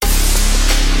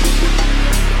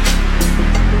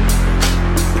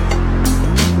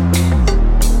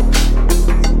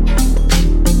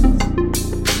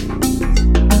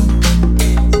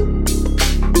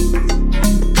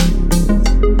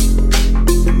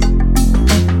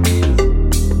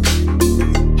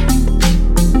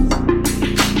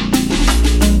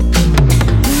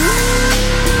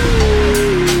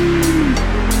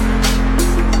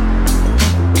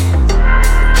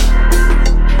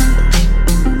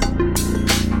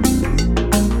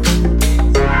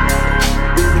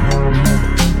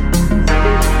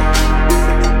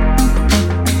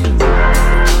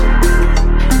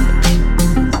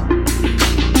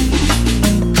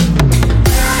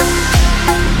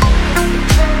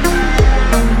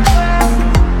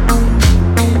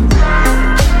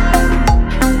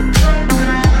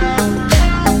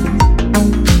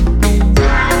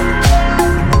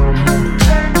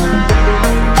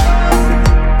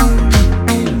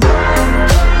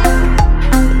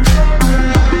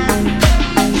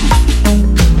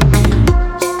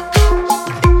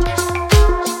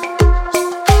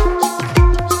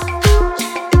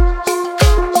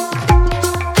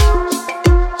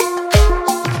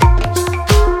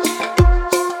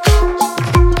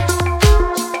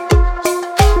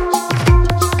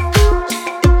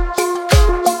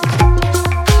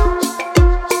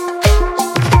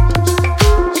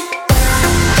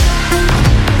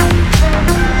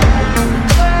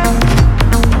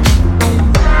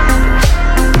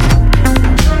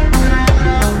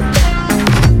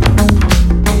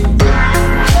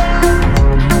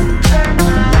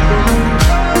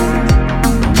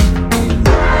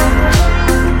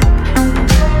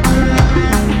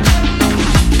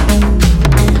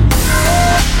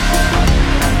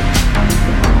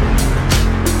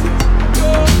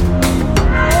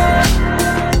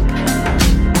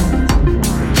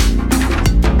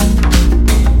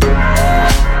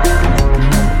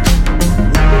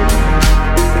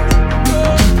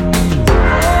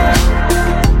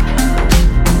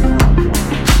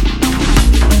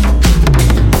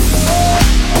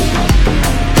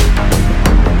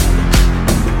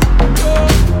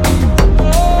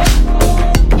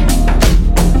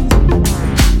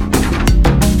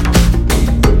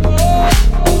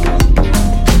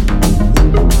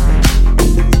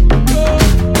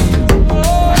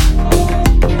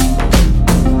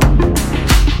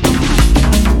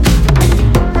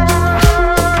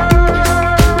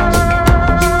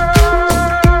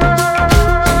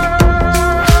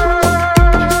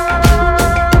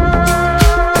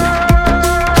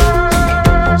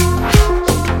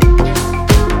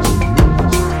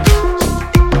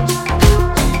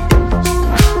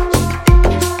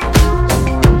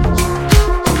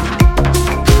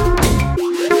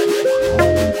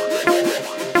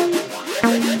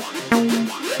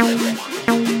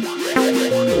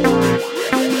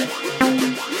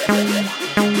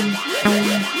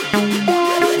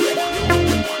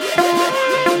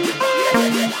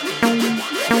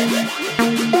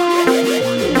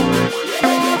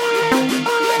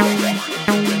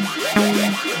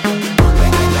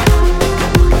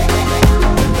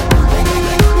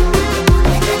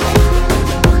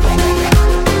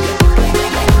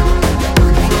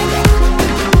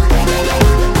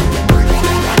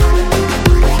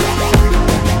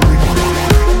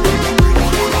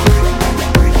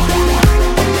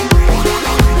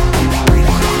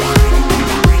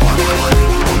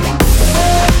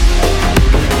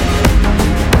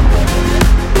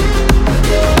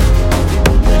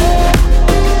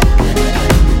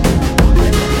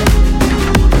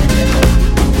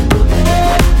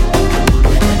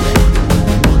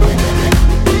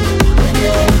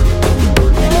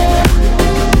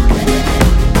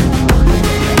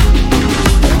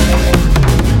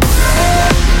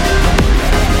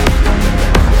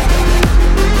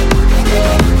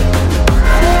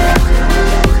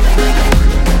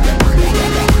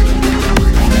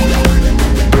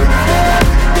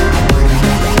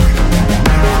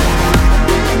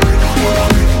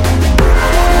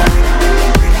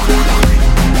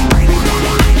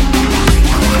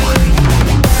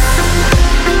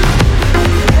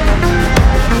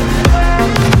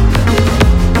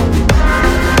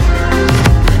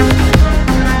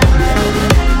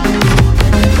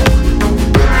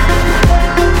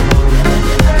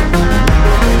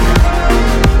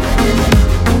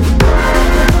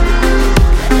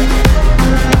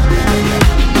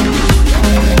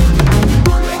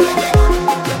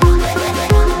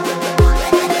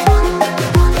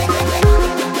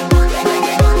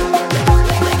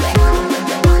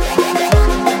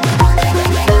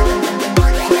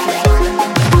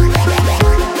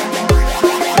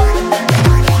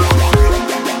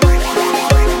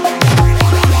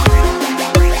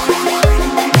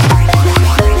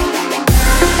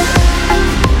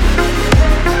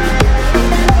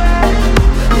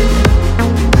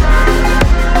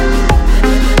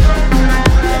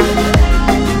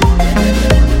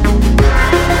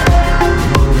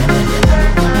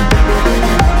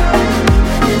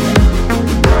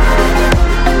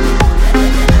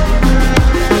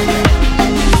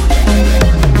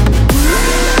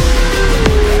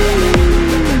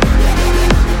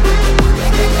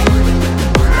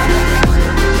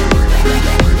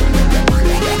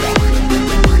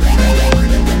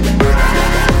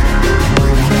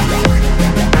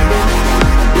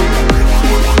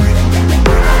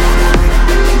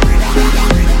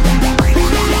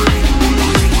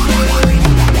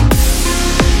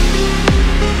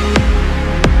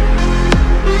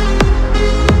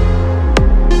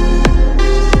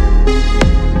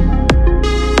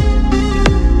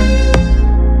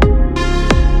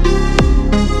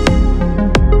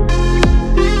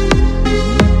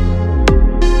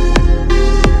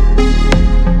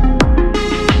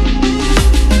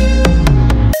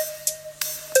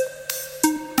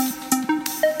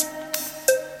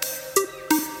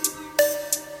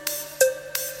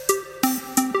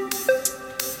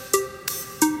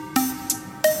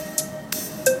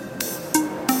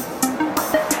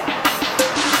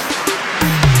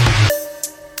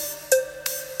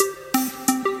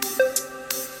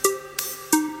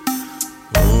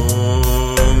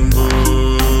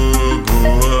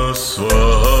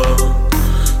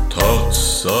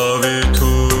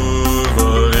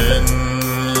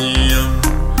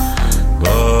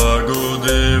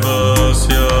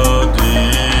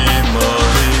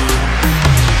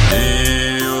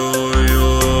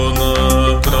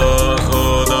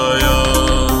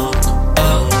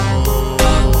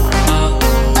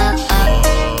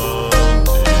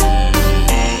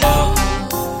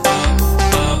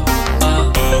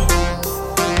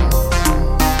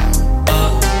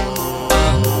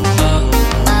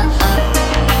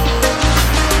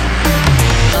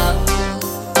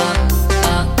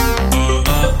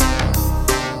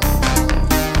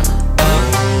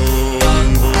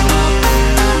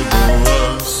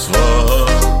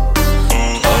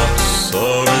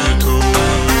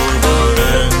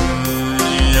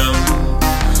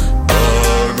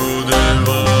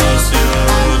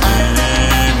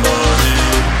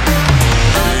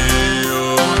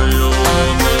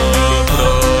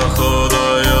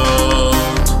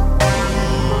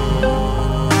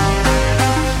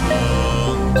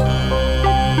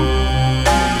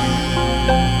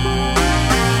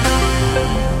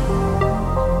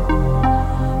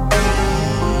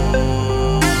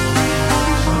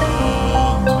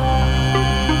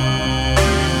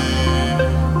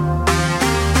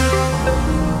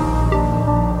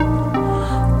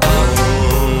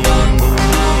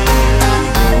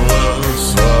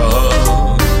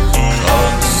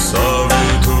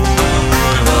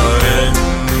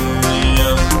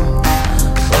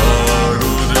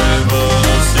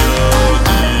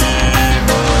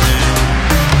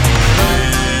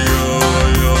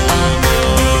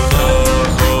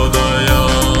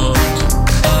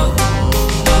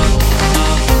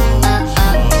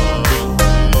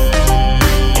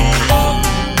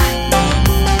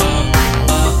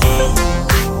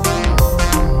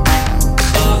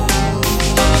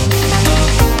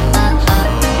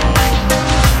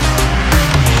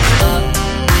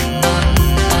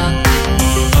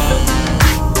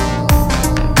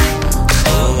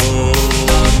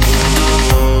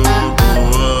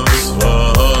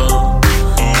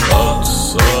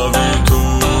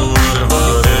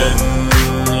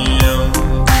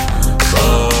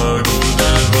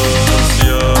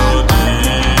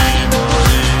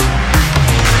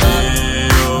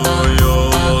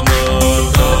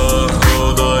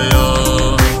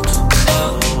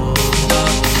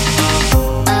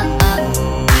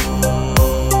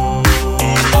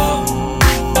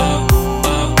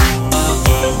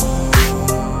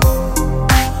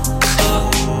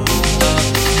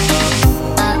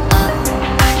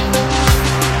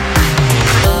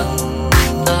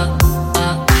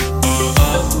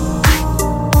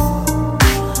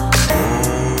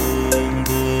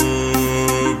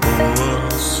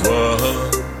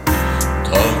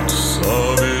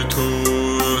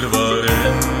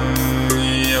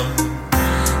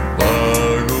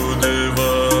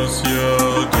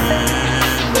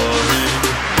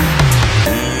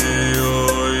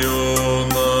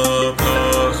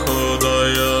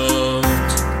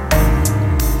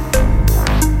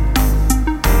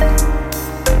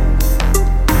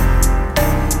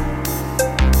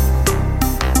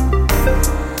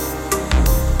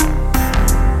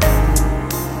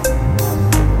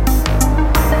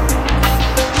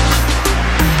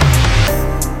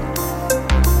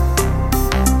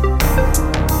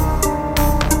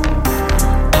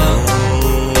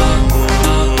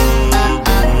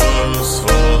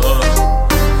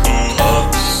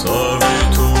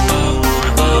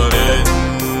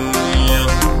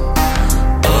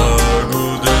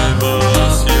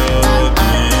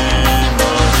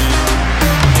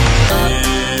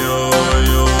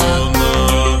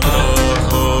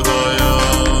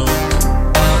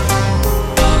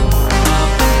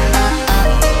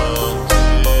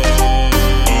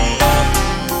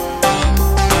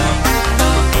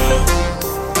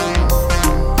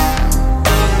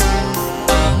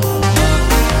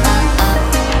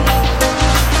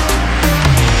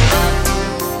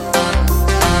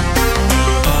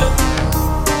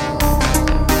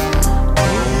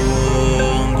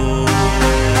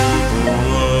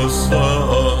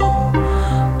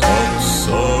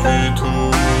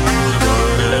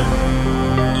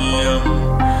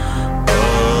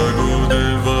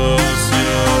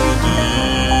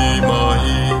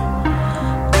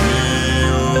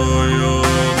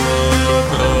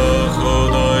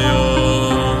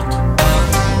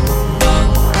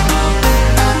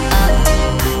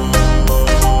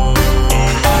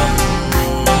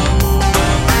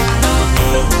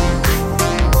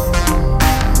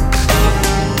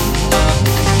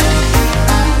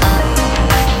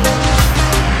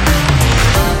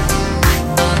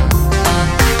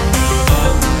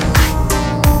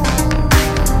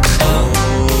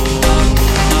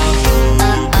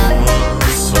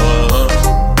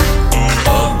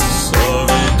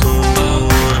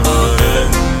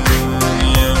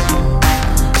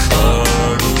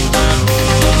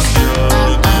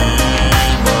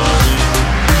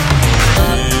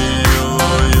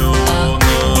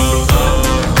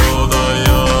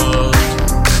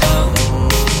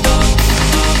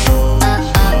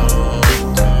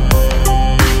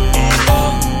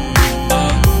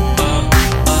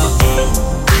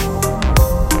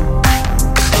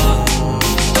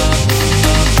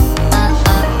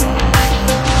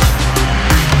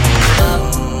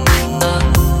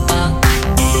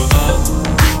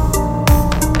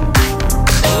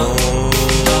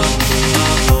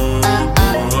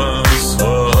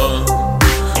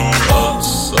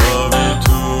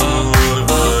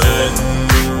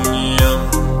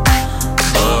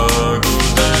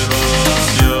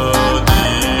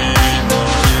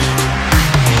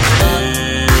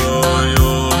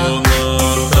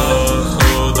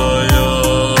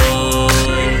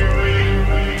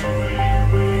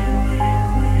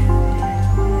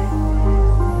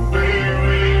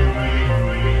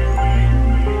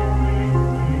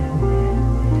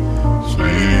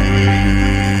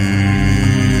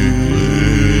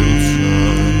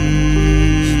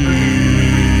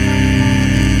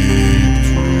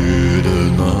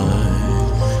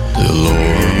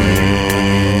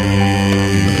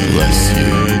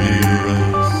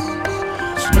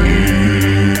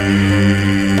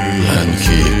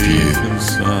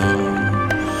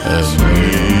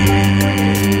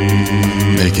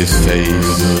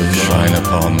face shine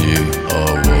upon you,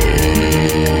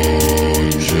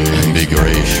 and be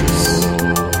gracious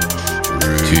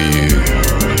to you.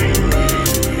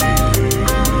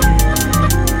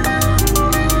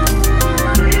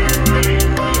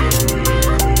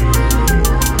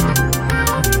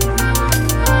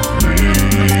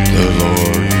 The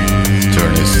Lord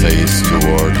turn his face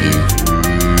toward you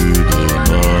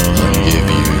and give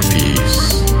you peace.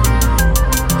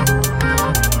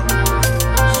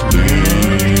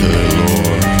 The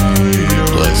Lord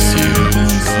bless you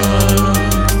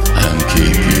and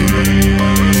keep you.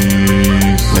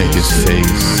 Make his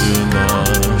face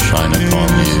shine upon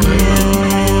you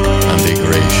and be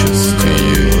gracious to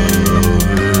you.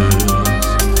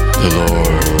 The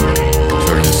Lord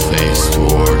turn his face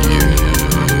toward you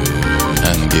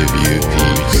and give you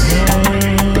peace.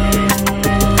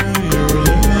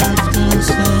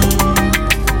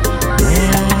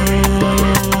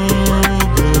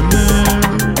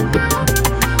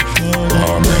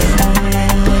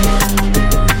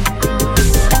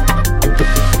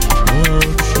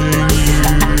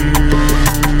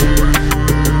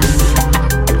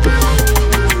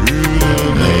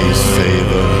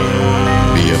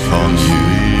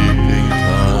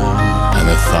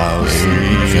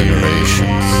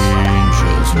 Generations,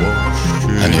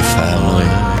 and your family,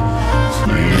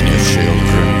 and your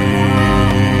children,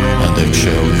 and their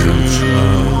children,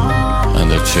 and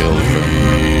their children.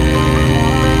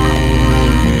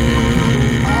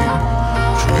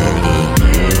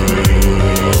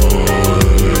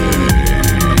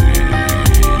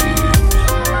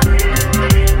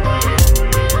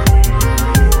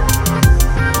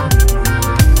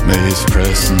 May his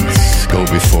presence go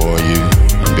before you,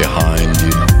 and behind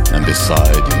you, and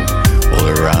beside you, all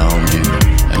around you,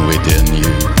 and within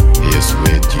you. He is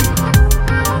with you.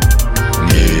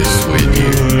 He is with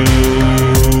you.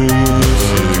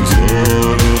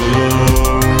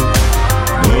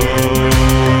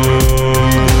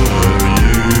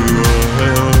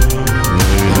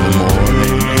 In the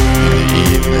morning, in the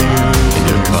evening, in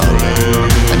your coming,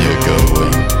 and your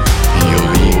going, in your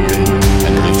weeping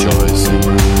and rejoicing.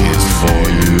 He is for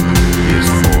you. He is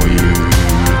for you.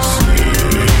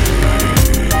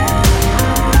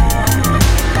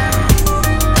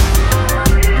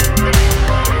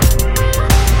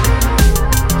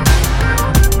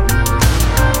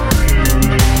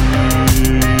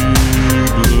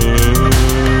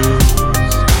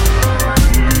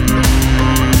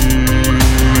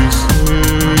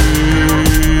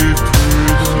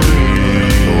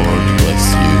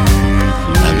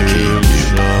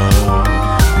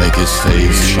 His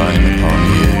face shine upon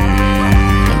you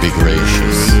and be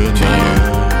gracious to you.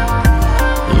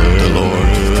 The Lord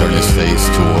turn his face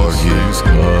toward you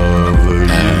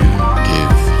and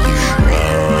give you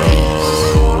peace.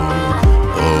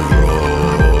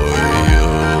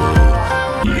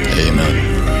 Amen.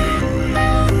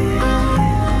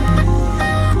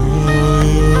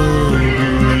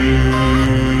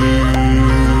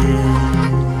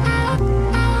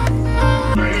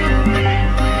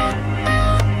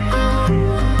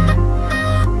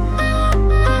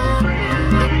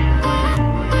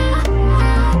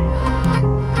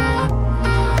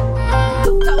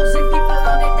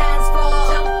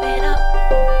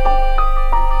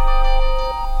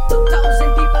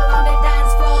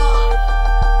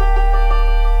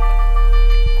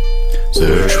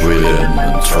 Search within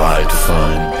and try to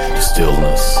find the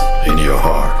stillness in your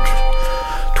heart.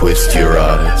 Twist your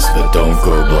eyes, but don't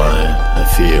go blind, and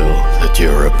feel that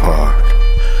you're a part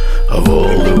of all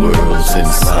the worlds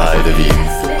inside of you,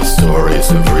 of stories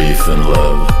of grief and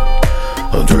love,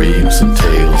 of dreams and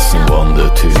tales and wonder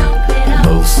too, and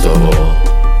most of all,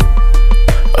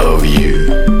 of you.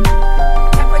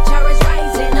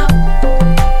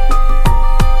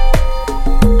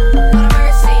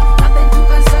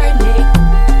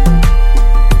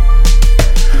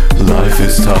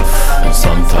 Is tough and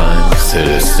sometimes it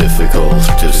is difficult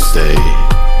to stay,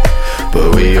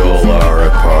 but we all are a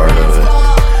part of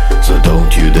it, so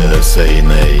don't you dare say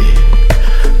nay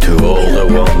to all the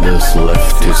wonders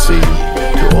left to see,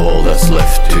 to all that's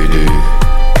left to do,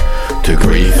 to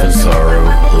grief and sorrow,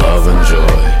 love and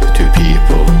joy, to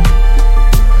people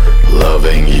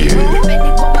loving you.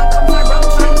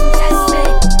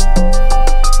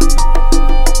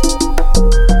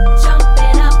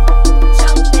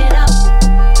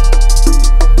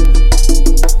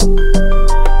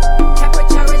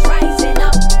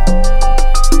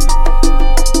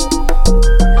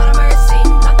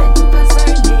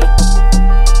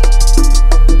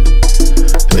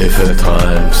 If at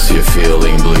times you're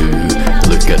feeling blue,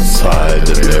 look inside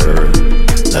the mirror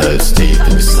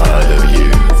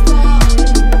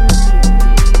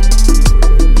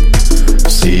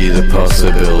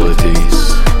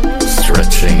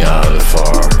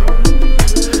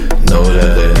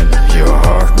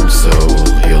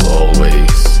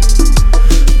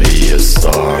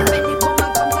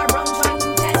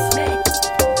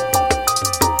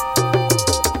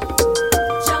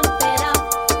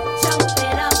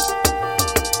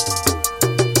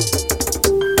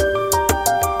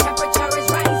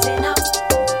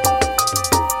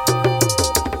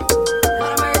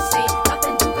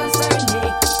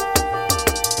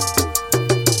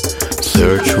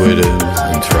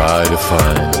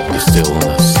find the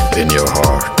stillness in your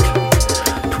heart.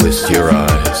 Twist your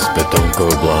eyes, but don't go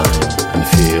blind, and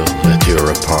feel that you're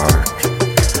a part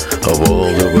of all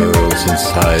the worlds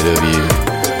inside of you,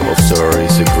 of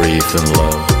stories of grief and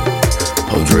love,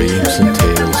 of dreams and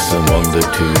tales and wonder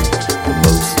too, but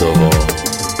most of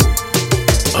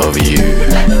all, of you.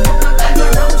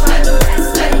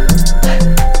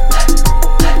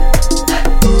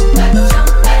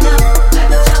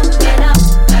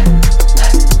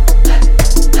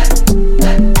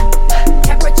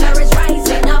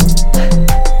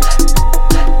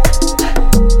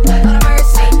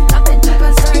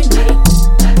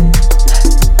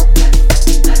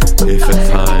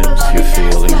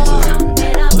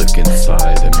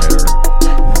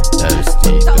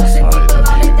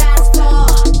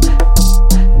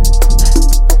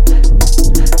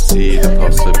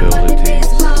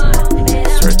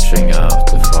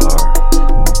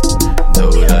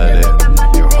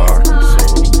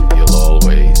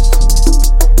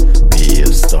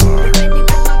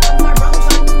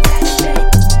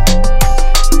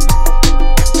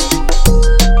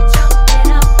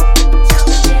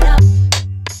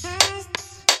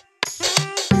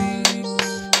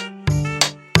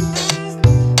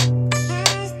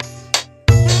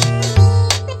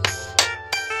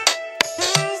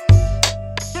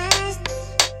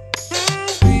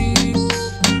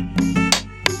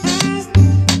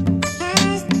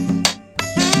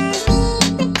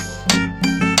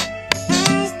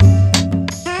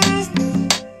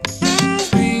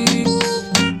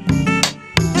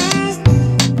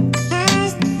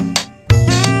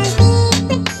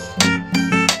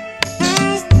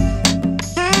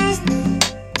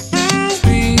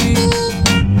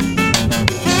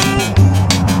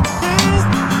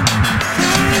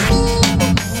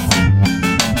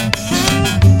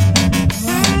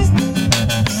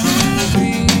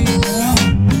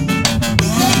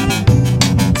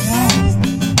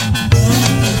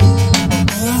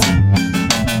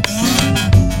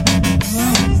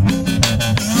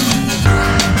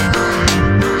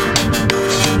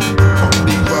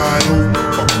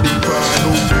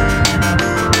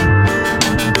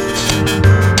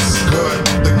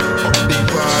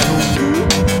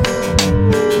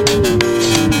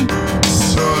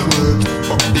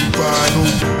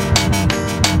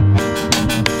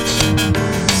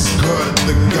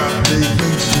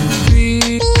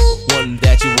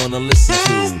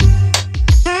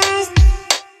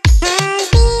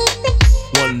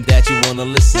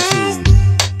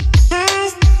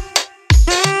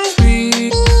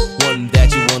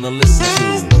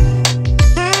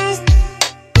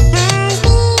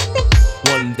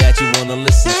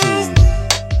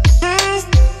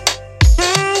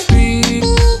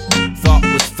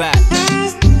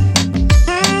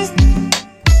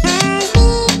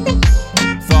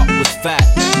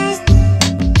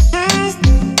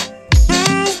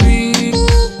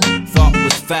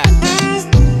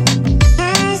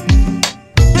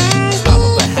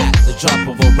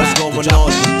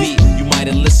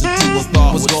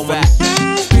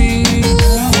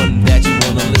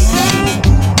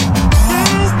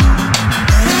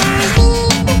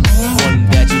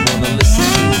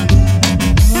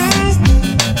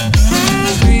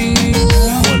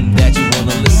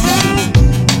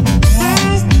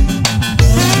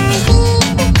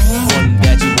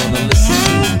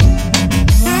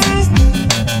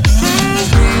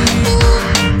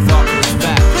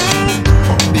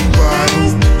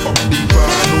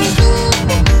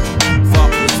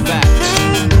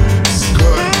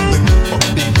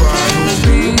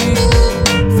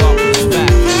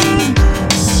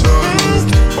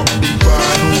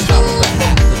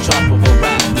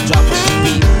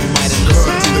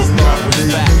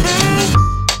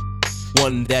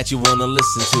 You wanna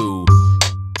listen to.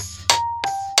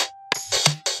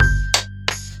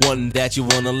 One that you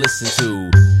wanna listen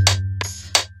to.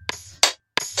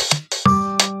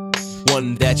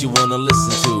 One that you wanna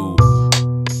listen to.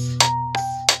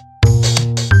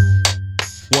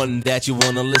 One that you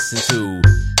wanna listen to.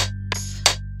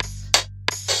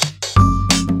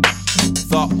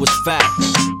 Thought was fact.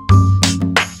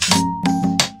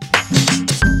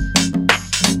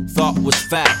 Thought was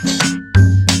fact.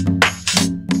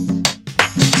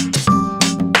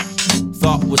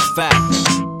 Thought was fact.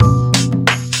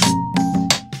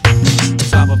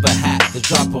 Top of a hat, the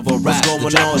drop of a rap, the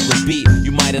drop of the beat.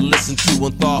 You might have listened to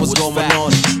and thought what's going fact.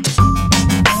 On.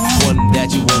 One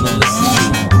that you wanna listen to.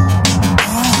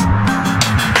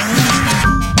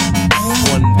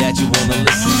 One that you wanna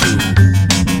listen to.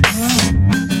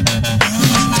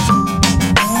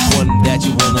 One that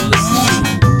you wanna listen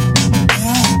to.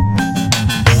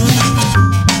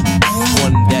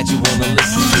 One that you wanna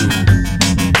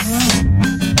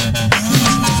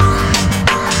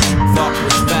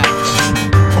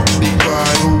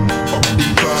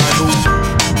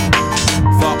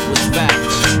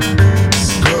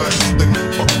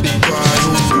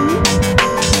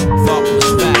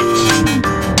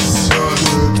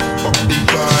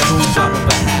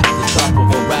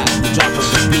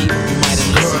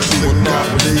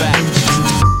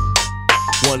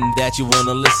that you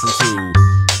wanna listen to.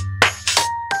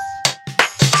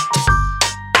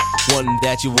 One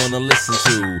that you wanna listen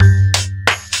to.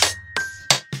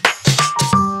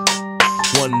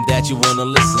 One that you wanna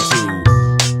listen to.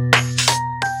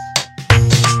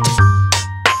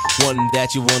 One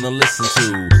that you wanna listen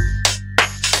to.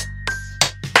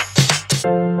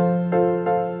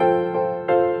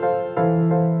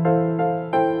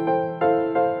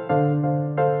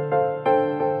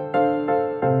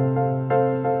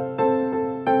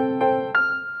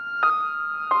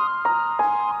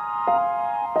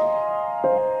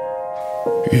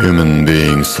 Human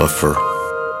beings suffer,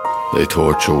 they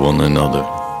torture one another.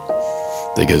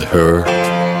 They get hurt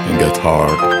and get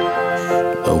hard.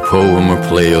 No poem or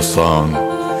play or song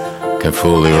can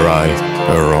fully right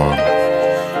a wrong,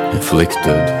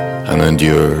 inflicted and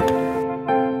endured.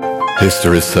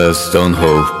 History says don't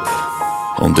hope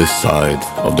on this side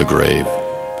of the grave.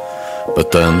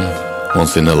 But then,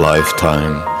 once in a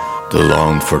lifetime, the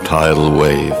longed for tidal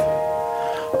wave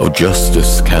of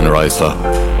justice can rise up,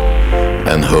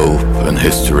 and hope and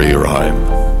history rhyme.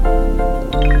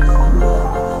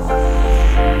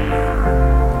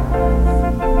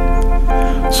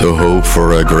 So hope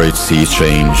for a great sea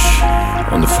change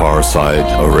on the far side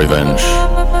of revenge.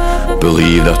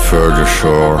 Believe that further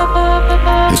shore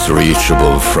is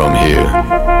reachable from here.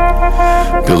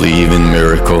 Believe in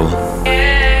miracle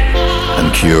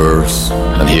and cures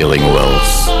and healing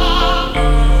wells.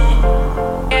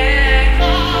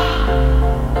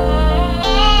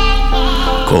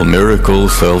 Call miracle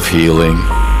self-healing,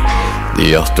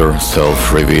 the utter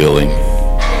self-revealing,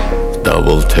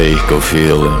 double take of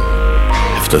feeling,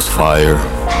 if there's fire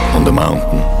on the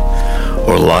mountain,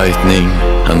 or lightning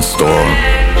and storm,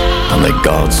 and that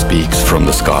God speaks from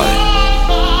the sky.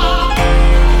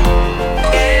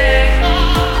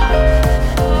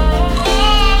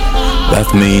 That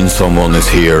means someone is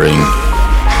hearing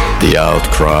the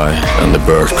outcry and the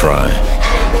bird cry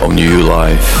of new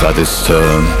life at its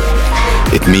turn.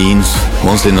 It means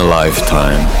once in a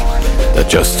lifetime that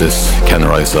justice can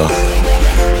rise up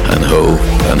and hope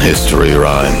and history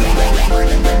rhyme.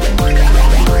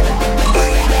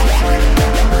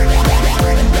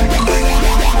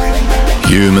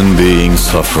 Human beings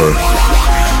suffer,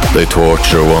 they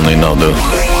torture one another,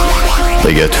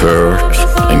 they get hurt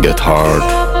and get hard.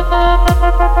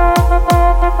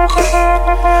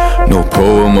 No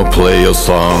poem or play or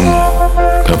song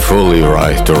can fully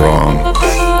right the wrong,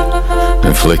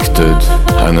 inflicted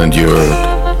and endured.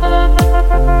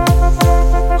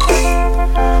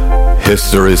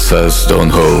 History says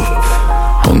don't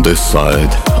hope on this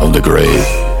side of the grave,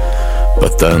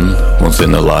 but then once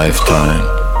in a lifetime,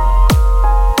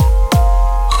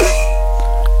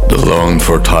 the longed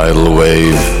for tidal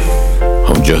wave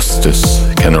of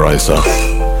justice can rise up,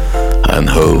 and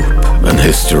hope and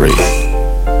history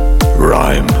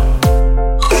rhyme.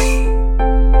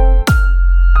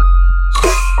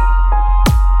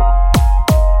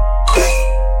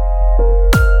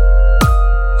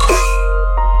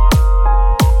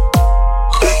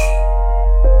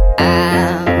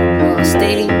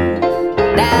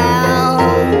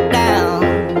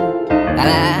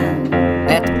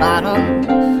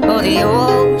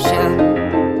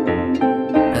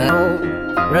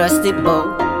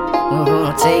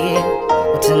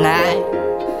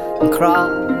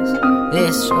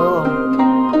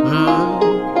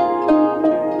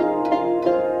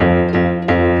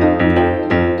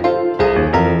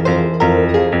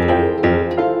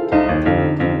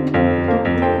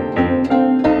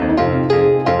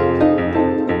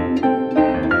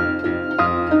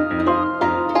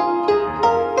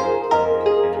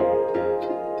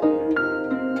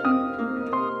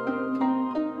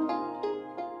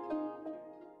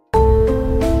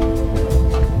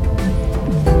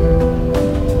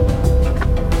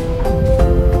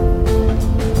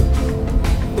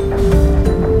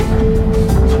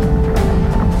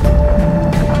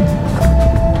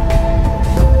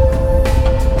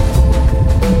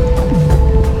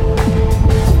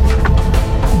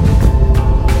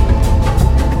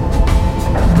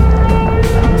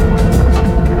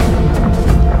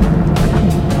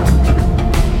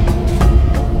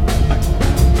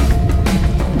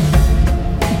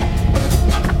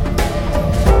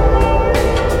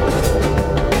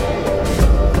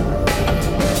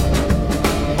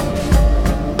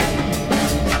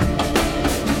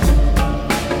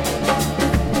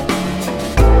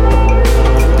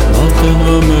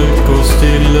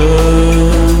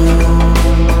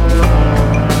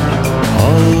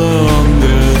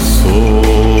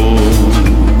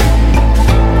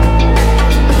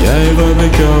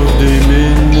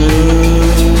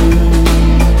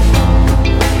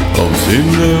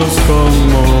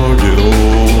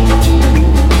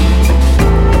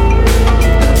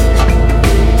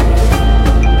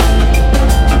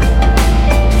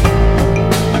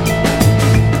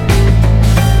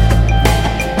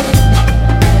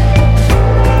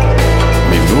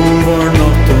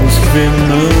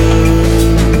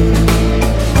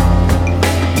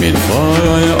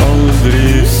 jeg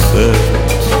aldri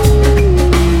sett.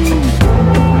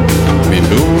 Min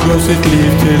bror ga sitt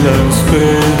liv til en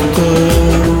sprøyte.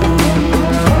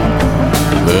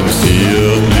 Hvem sier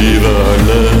at livet er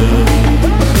lett?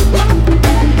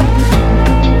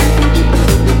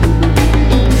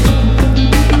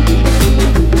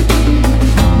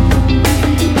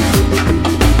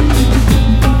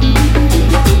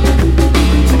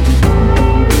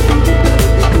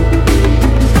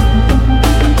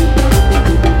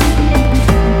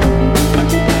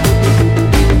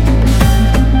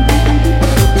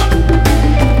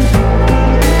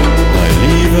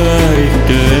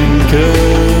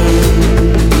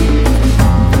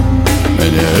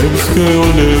 Å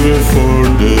leve for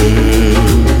det.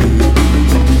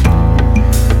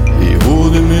 I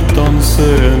hodet mitt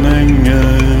danser en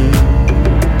engel,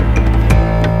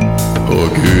 og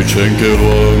Gud skjenker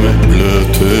varm eple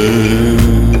til.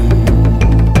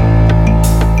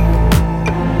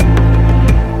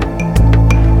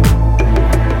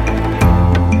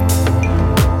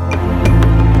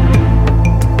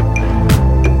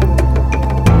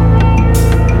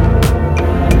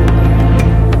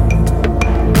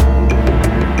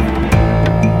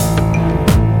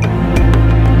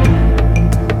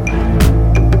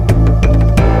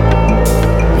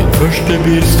 Første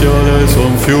bil stjal jeg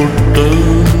som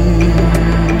 14.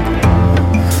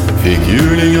 Fikk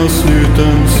juling av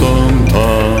snuten som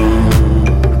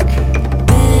tak.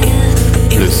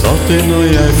 Ble satt inn når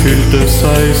jeg fylte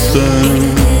 16.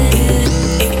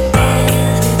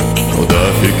 Og der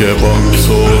fikk jeg bank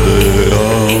så det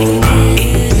rav.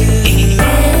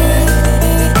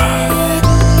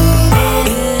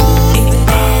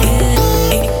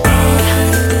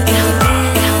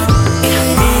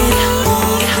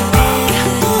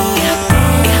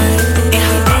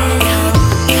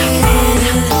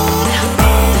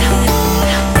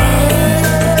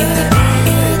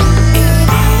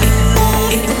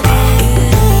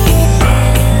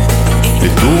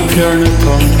 Fjerne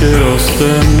tanker og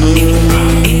stemmer.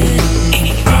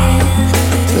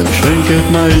 Den skjenket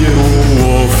meg ro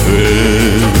og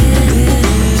fred.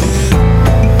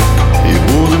 I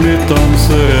hodet mitt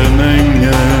danser en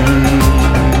engel,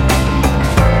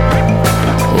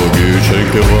 og Gud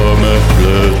skjenker varm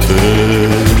eple til.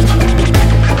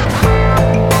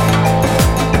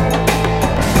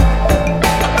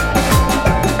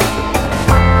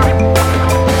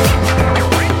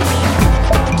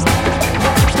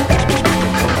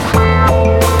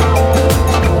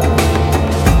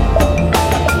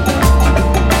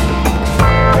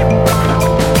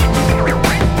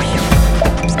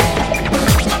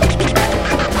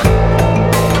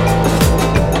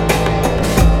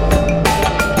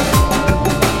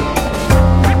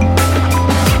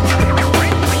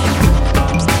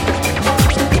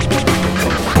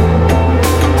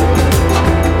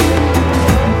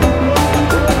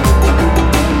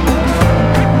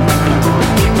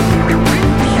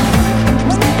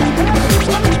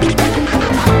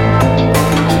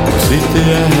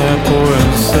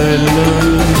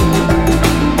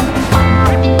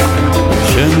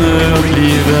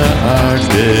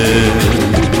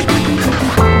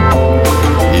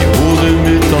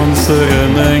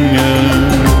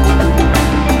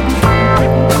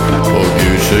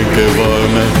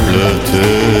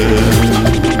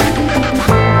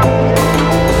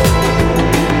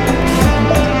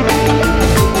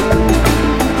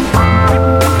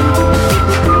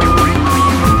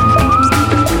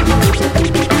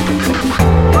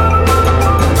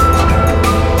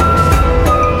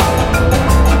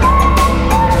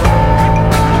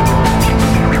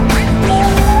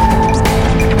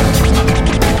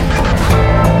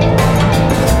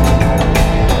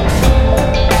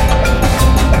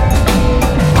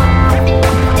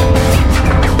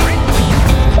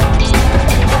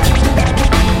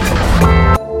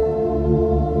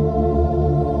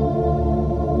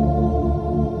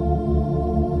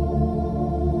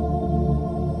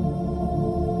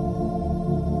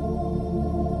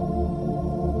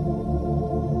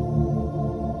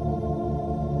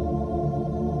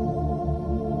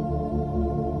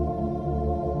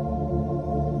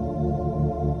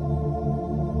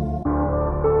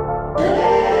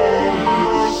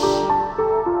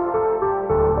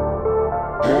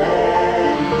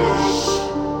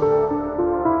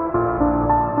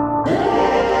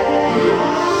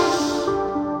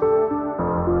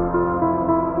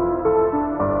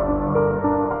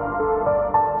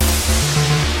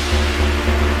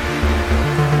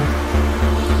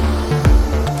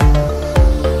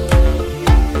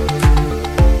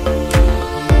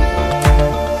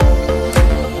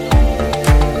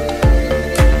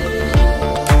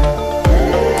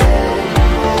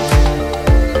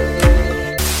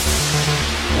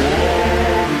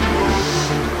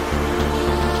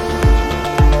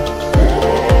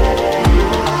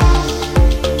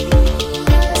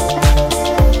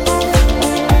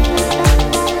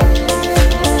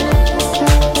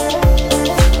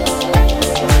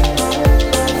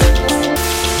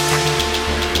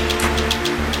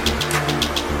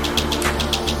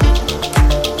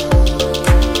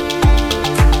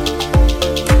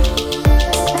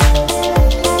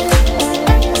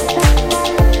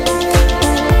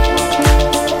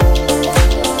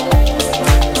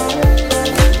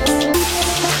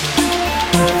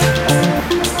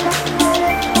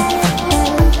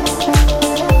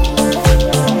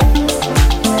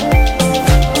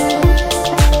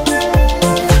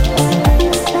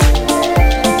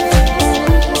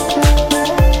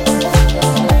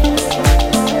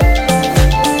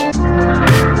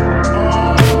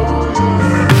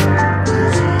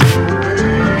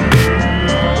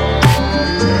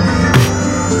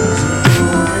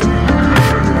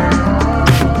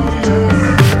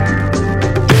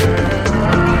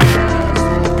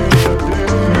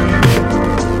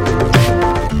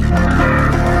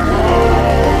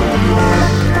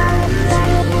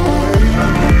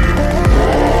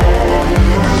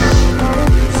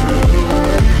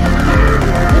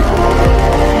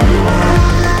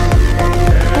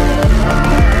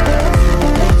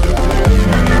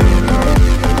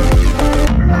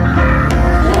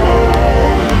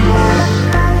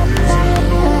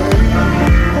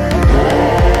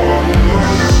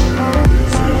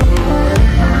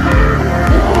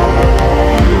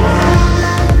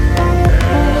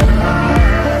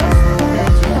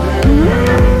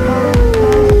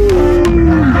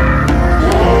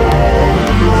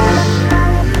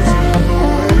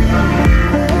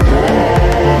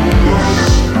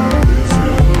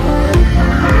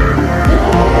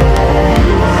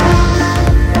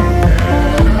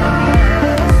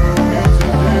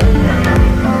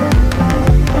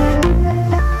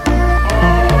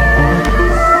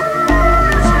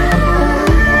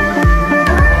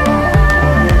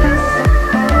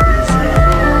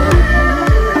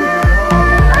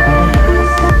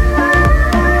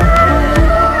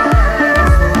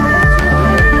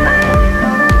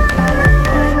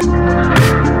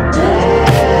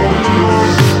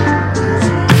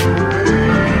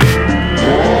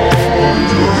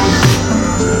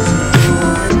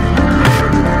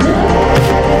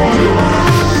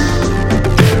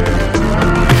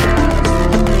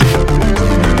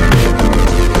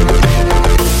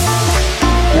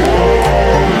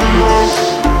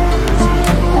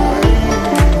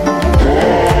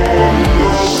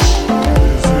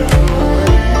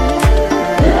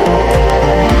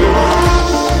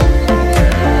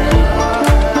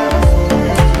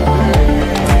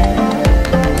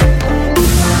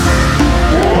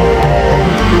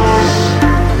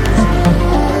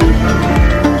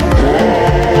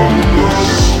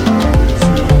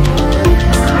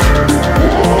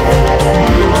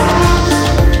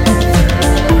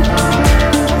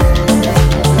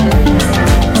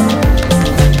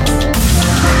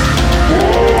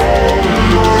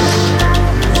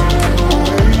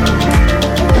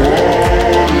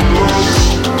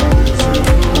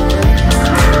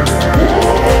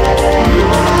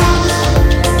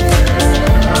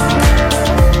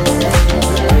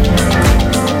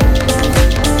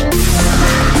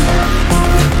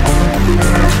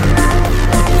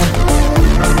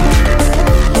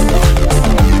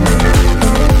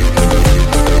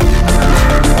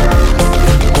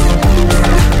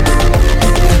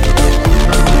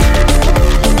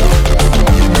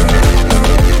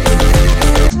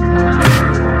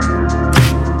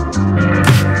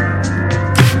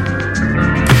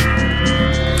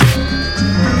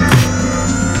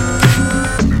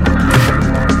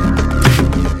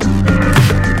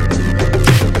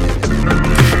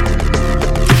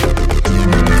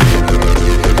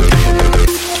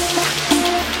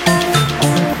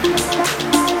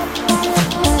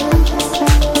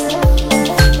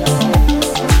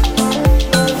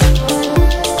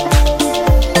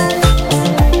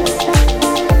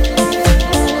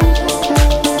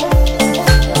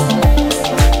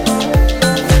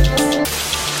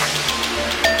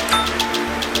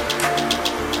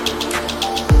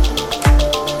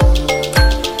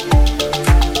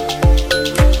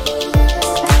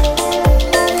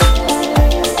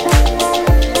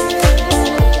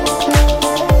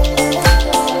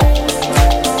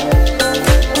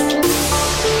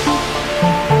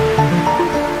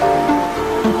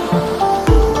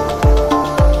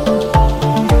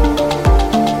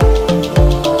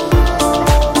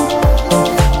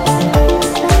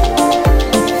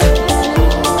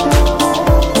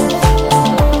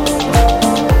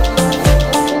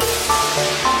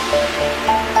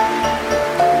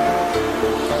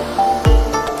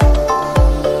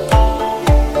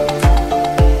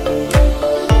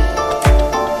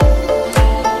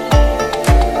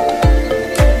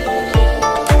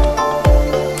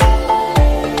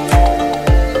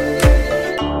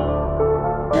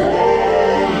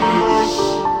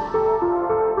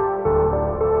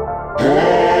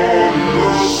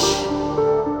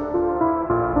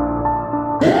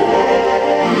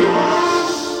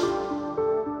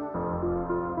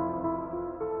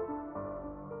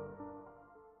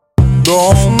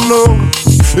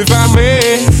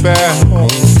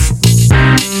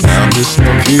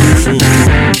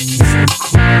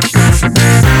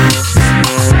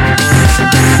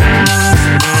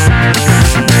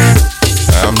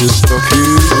 I'm just stuck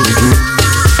here.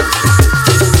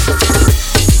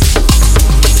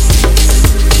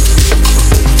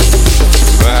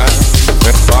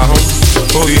 Bottom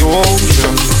for the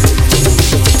ocean.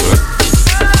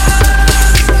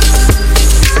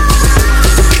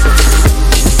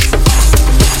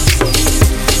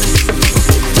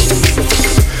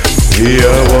 We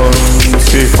are one,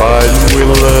 we fight, we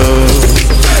love.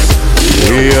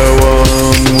 We are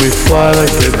one, we fly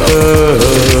like a dove.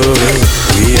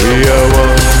 We are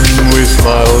one, we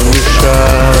smile and we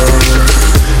shout.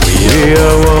 We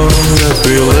are one as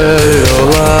we let it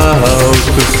all out.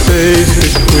 The space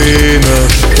between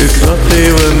us is not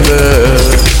even there.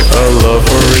 Our love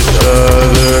for each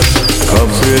other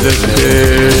comes with a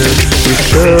tear. We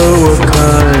show a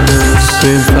kindness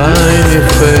in tiny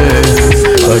things,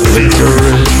 like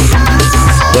licorice,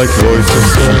 like voices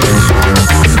sung,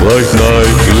 like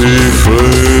nightly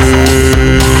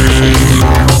flame.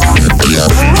 We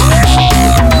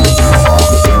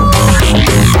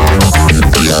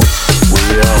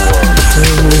are one,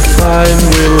 and we find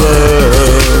we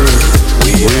love.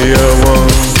 We are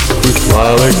one, we fly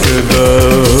like a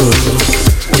dove.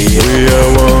 We are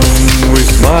one, we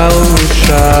smile and we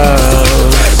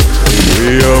shout. We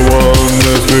are one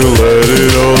as we let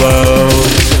it all out.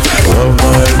 Love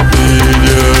might be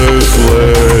just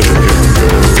letting it go.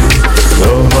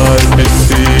 Love might be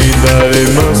seen that it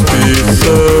must be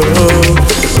so.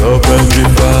 Love can be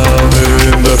found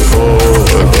in the fall.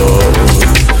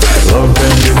 Love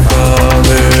can be found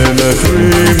in a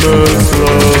dreamer's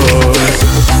love.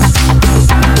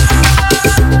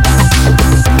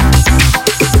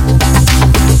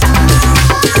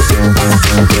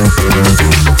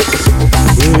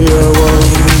 We are one,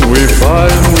 we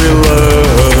find we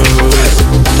love.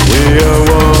 We are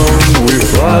one, we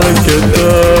fly like a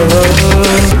dove.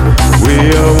 We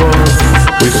are one,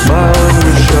 we smile and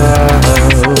we shout.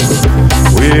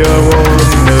 We are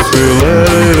one as we let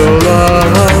it all out.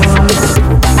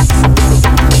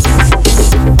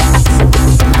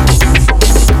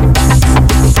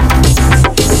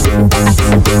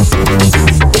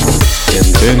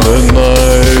 In the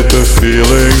night the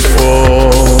feelings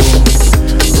fall,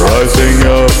 rising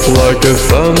up like a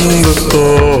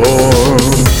thunderstorm.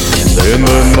 In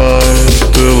the night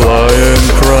the lion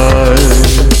cries.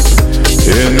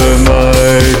 In the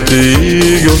night the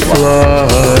eagle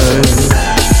flies.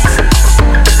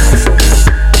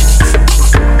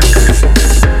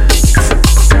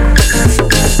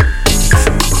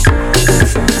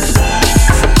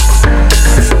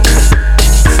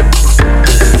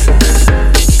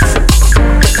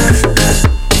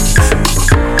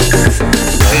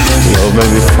 Love may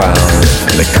be found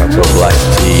in a cup of light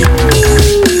tea.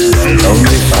 Love may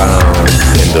be found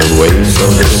in the waves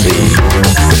of the sea.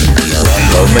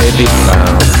 Love may be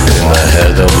found in the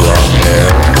head of long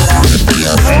hair.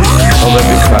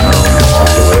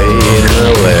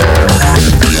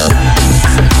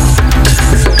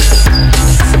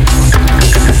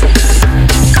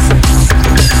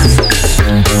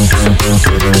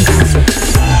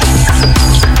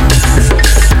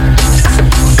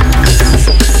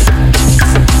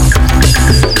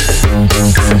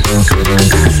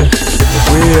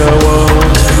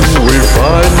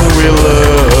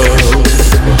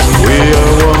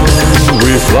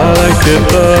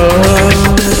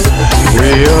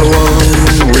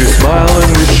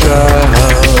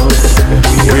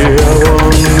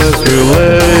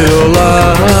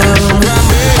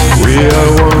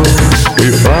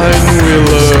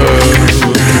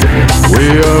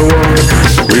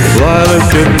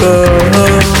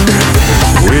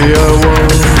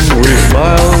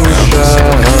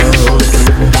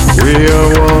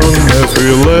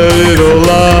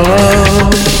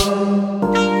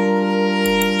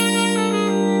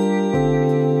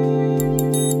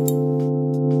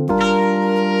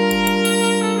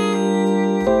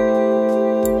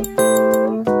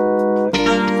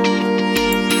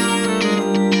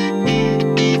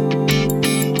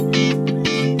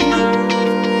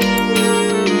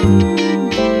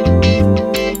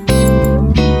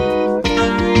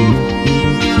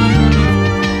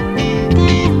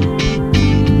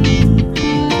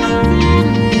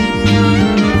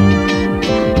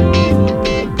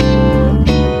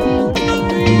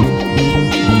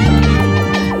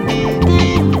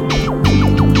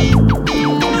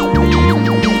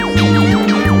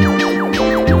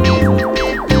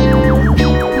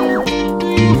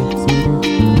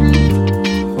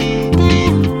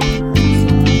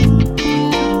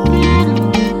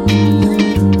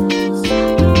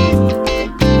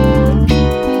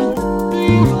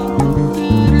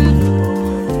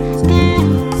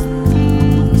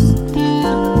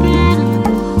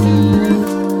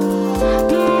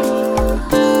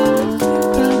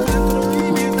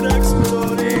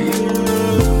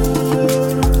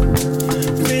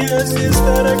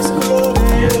 sister ex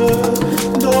gloria,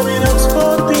 Dominus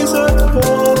fortis et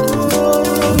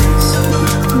patos,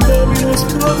 Dominus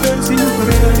potens in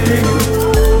pregio,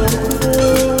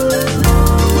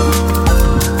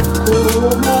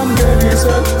 cum angelis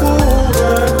et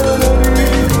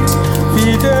pueris,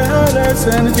 fideles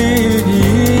en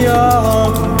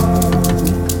viniam,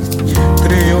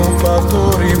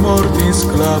 triumphatori mortis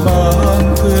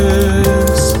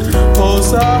clamantes,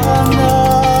 Hosanna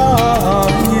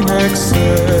in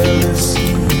excelsis.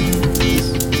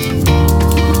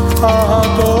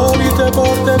 Adolite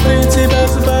porte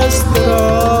principes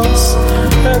vestras,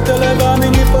 et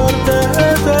elevamini porte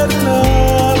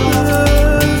eternales,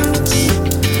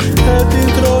 et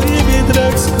introibit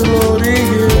rex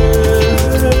gloriae,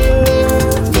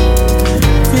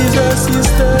 Fise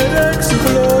sister ex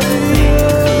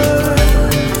gloriae,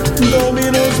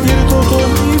 Dominus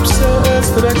virtutum ipse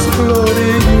est rex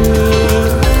gloriae,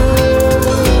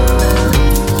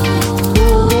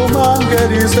 cum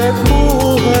angelis et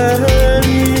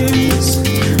pueris,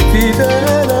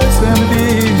 fideles in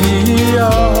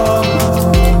viniam,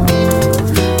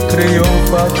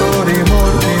 triumphatori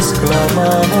mortis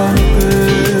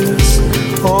clamantes,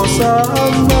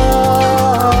 Hosanna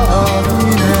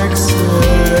in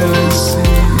excelsis,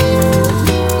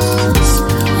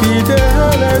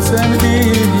 fideles in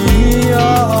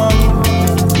viniam,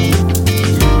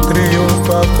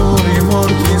 triumphatori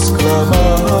mortis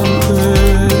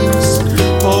clamantes,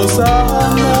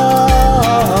 Hosanna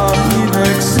in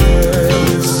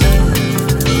excelsis.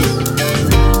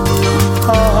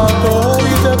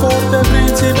 Adolite porte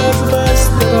principes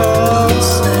vestras,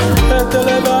 et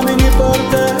elevamini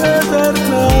porte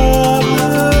eternales,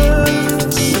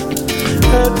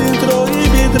 et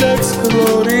introibit rex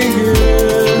gloriae,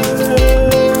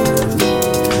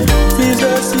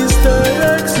 Fise sister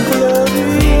ex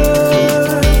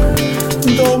gloriae,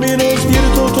 Dominus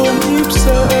virtutum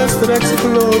ipse est rex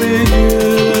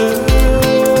gloriae,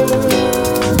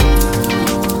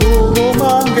 cum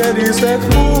angelis et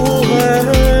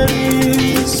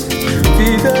pueris,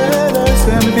 fideles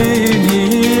in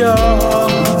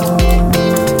viniam,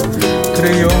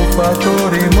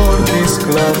 triumphatori mortis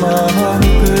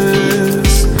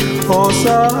clamantes,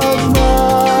 Hosanna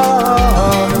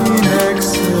in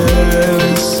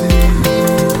excelsis.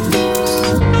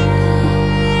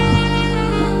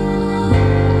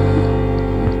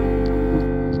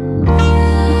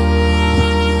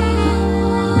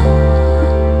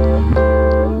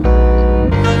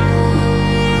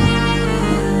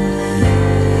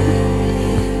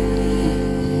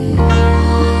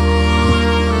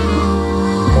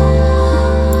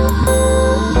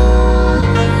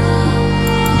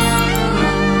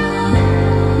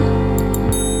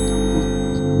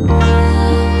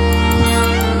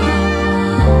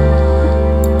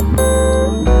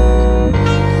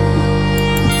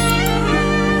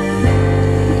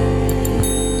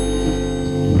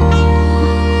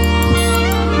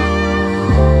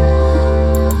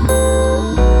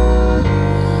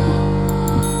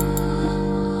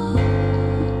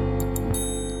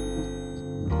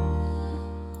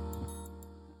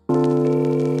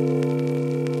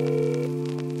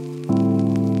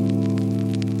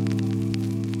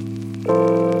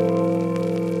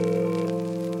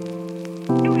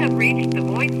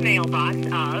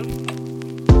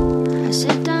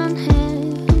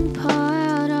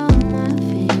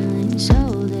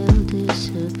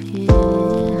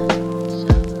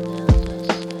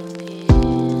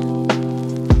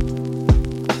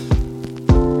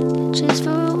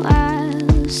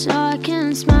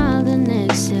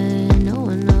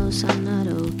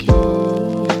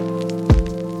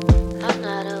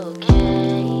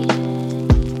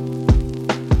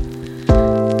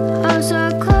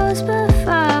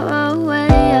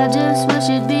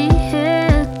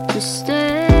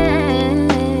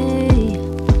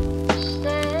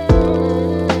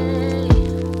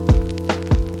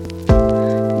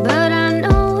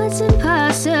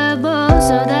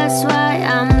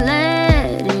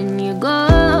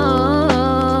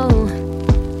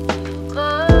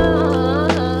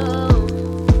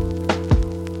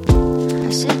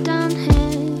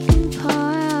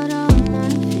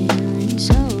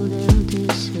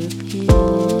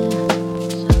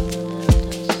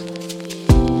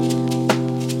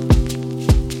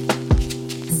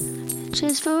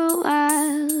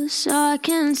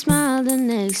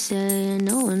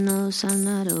 I'm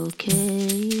not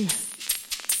okay.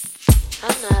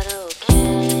 I'm not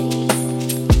okay.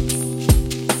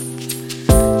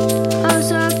 Oh,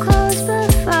 so close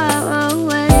but far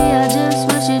away. I just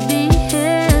wish you'd be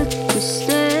here to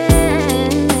stay.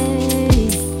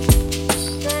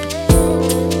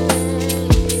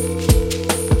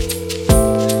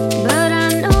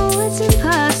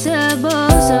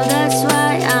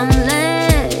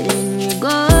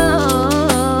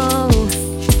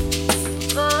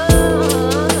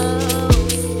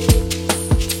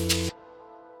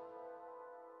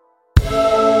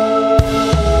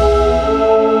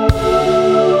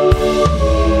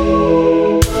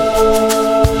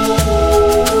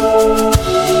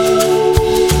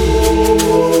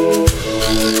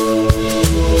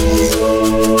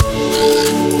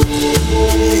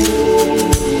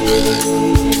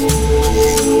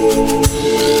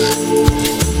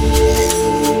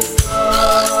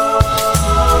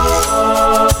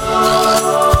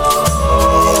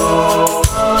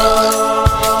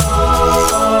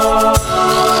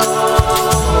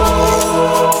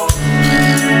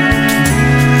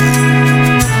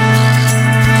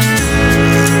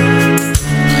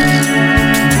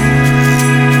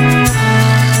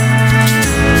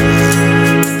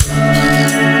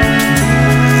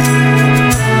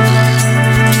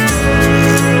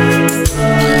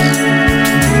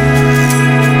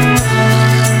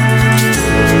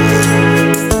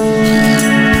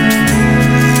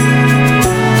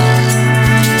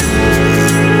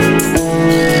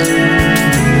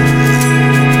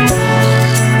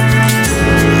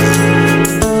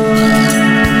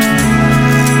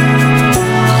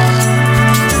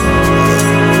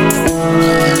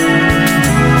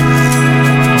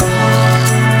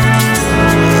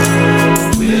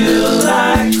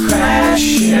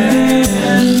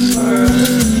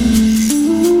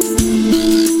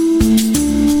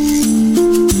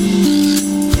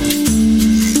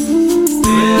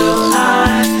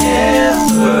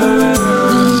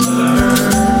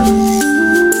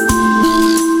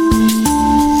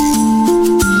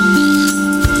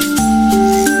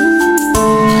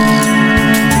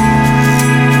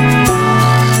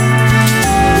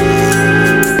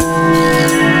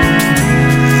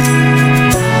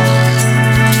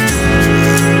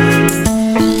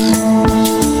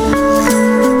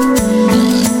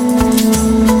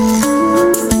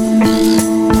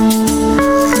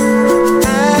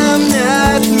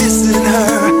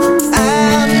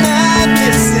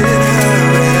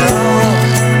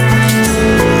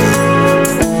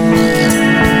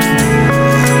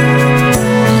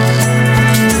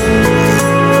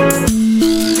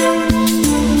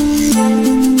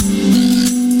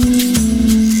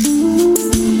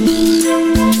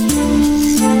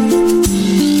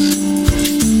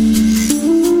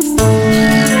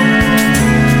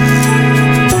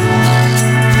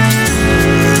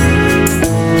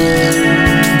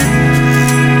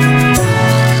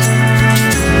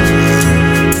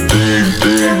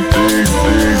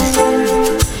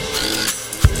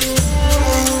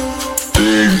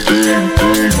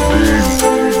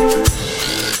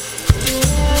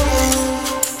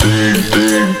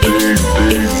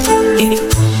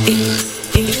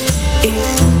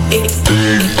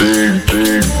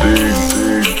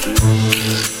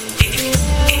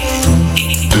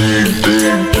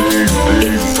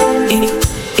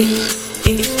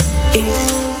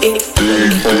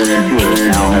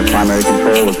 primary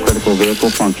control of critical vehicle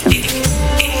functions.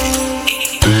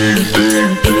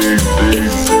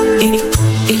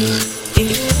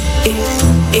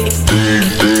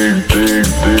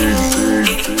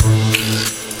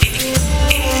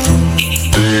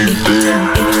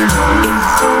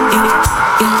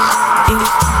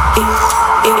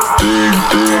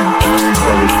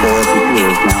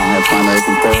 Primary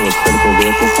control of critical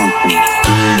vehicle functions.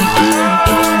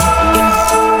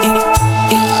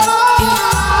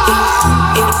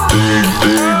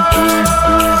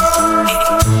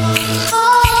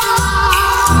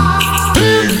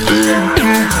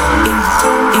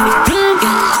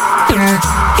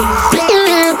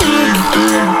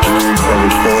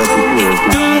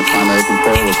 Primary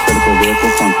control of critical vehicle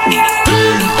functions.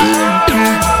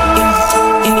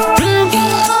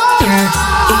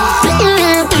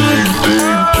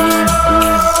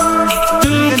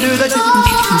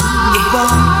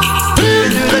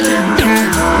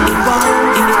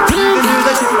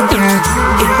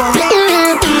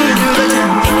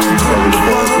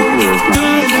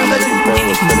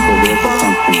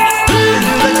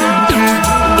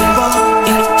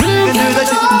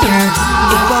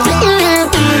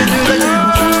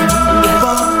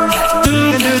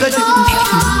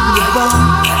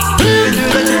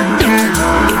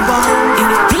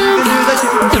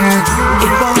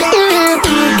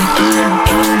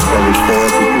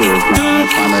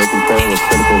 Primary control of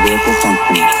critical vehicle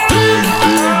functions.